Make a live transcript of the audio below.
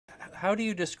how do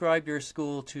you describe your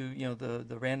school to,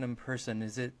 the random person?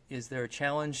 Is there a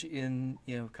challenge in,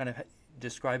 kind of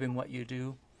describing what you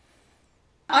do?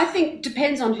 I think it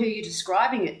depends on who you're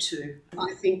describing it to.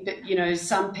 I think that,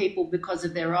 some people, because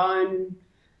of their own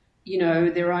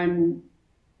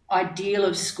ideal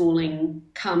of schooling,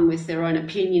 come with their own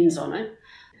opinions on it.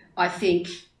 I think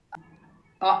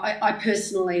I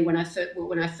personally, when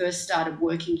I first started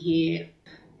working here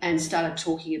and started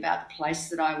talking about the place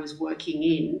that I was working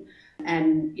in,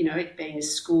 and, it being a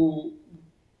school,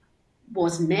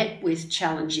 was met with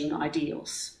challenging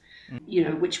ideals,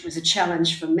 which was a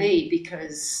challenge for me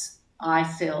because I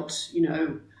felt,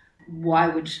 why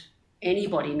would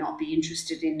anybody not be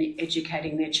interested in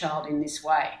educating their child in this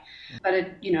way? But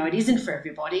it isn't for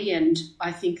everybody. And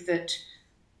I think that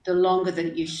the longer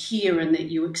that you hear and that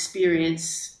you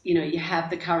experience, you have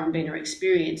the Currambenna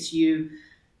experience, you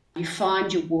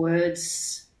find your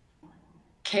words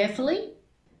carefully.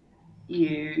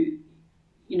 The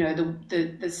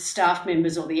staff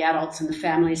members or the adults and the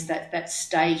families that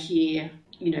stay here,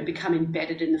 become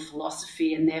embedded in the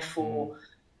philosophy and therefore,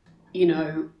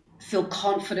 feel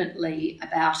confidently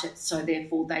about it. So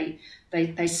therefore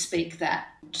they speak that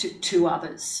to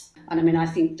others. And I mean, I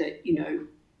think that,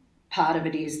 part of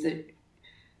it is that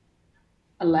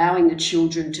allowing the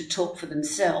children to talk for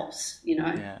themselves,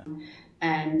 Yeah.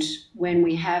 And when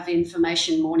we have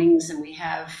information mornings and we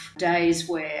have days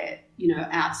where,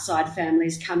 outside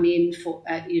families come in for,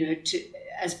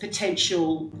 as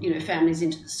potential, families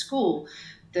into the school,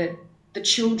 that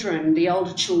the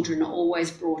older children are always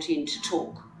brought in to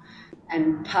talk.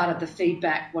 And part of the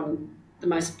feedback, the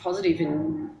most positive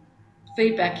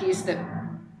feedback is that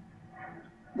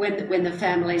when the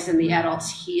families and the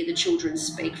adults hear the children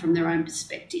speak from their own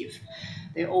perspective,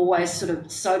 they're always sort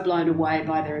of so blown away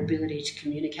by their ability to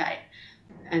communicate.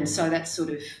 And so that's sort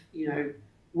of,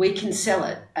 we can sell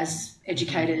it as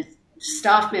educated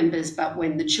staff members, but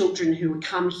when the children who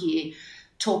come here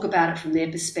talk about it from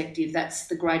their perspective, that's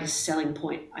the greatest selling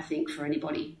point, I think, for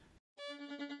anybody.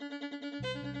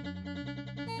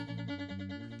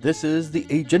 This is the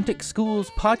Agentic Schools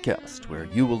Podcast, where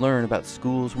you will learn about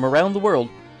schools from around the world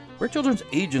where children's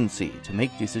agency to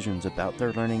make decisions about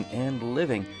their learning and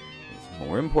living is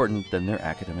more important than their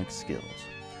academic skills.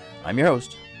 I'm your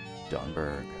host, Don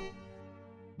Berg.